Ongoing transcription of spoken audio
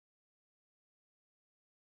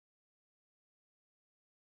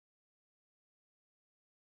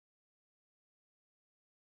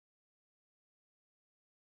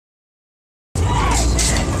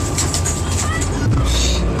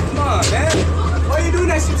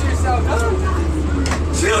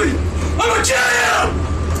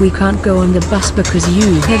We can't go on the bus because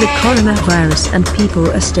you have the coronavirus and people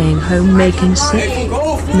are staying home making sick.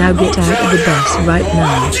 Now get out of the bus right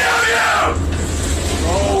now.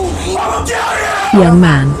 Young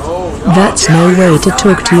man, that's no way to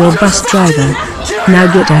talk to your bus driver.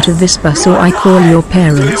 Now get out of this bus or I call your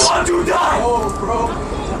parents.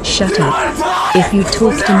 Shut up. If you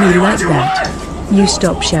talk to me like that, you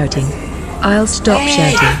stop shouting. I'll stop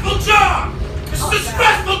shouting. Stressful job! This is a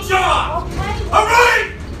stressful job!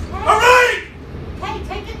 Alright! Alright! Hey,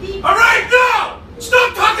 take a deep breath. Alright, now!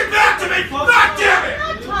 Stop talking back to me! God damn it!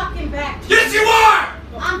 I'm not talking back to you. Yes, you are!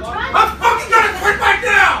 I'm trying I'm fucking gonna quit right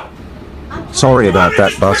now! Sorry about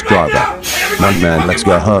that, bus driver. Young man, let's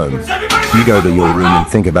go home. You go to your room and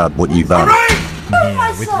think about what you've done.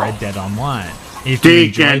 Here with Red Dead Online. If you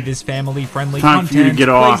enjoy this family-friendly content,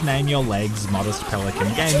 please name your legs Modest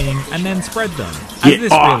Pelican Gaming and then spread them, as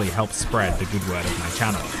this really helps spread the good word of my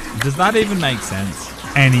channel. Does that even make sense?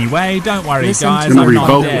 Anyway, don't worry guys, I'm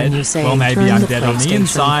not dead. Well, maybe I'm dead on the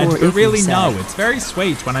inside, but really no, it's very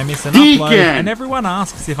sweet when I miss an upload and everyone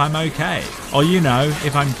asks if I'm okay, or you know,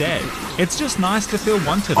 if I'm dead. It's just nice to feel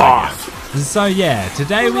wanted, I guess. So yeah,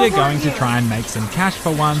 today we are going to try and make some cash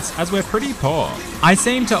for once, as we're pretty poor. I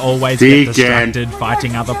seem to always get distracted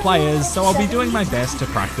fighting other players, so I'll be doing my best to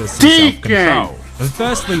practice some self-control.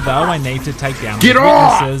 Firstly though, I need to take down the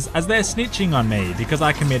witnesses as they're snitching on me because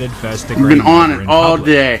I committed first degree murder in public. You've been on it all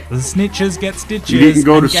day. The snitches get stitches and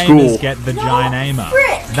gamers get vagina.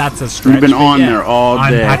 That's a stretch. You've been on there all day.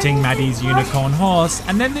 I'm patting Maddie's unicorn horse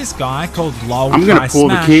and then this guy called Lol Smash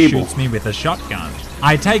shoots me with a shotgun.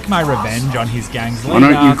 I take my revenge on his gang's leader,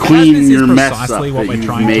 Why don't you clean and as this your is mess precisely up what that we're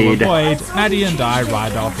trying made. to avoid, Maddie and I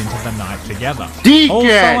ride off into the night together. Deacon! Also,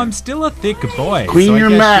 I'm still a thick boy, Clean so I your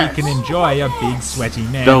guess mess. she can enjoy a big sweaty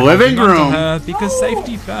man The living holding onto room. her because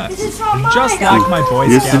safety first. Just like my Boy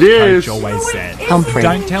Scout coach always said. Humphrey,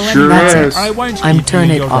 Don't tell Sure anyone, is. or I won't I'm give you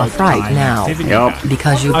turning your it off rope right time now. activity Yep. card.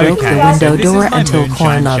 Because you broke Okay, the window so this is door my until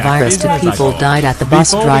moonshine coronavirus jacket. people died at the bus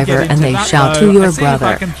Before we driver get and into they that, shout though, to your let's see if I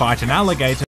brother. can fight an alligator.